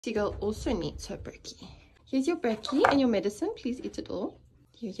Seagull also needs her brekkie. Here's your brekkie and your medicine. Please eat it all.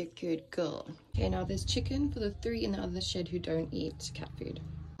 You're a good girl. Okay, now there's chicken for the 3 in the other shed who don't eat cat food.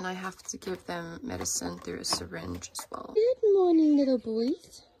 And I have to give them medicine through a syringe as well. Good morning, little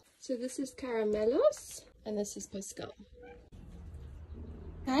boys. So this is Caramelos and this is Pascal.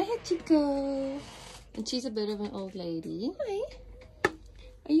 Hi, Hachiko. And she's a bit of an old lady. Hi.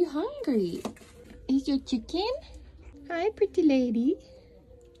 Are you hungry? Is your chicken? Hi, pretty lady.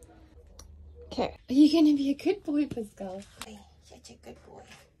 Okay. Are you going to be a good boy, Pascal? Hey, such a good boy.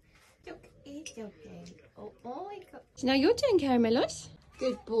 It's okay. Oh my God. So now your turn, Caramelos.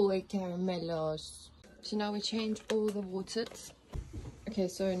 Good boy, Caramelos. So now we change all the waters. Okay,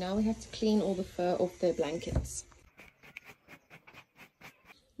 so now we have to clean all the fur off their blankets.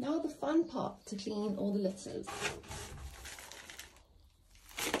 Now the fun part, to clean all the litters.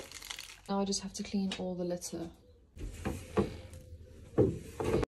 Now I just have to clean all the litter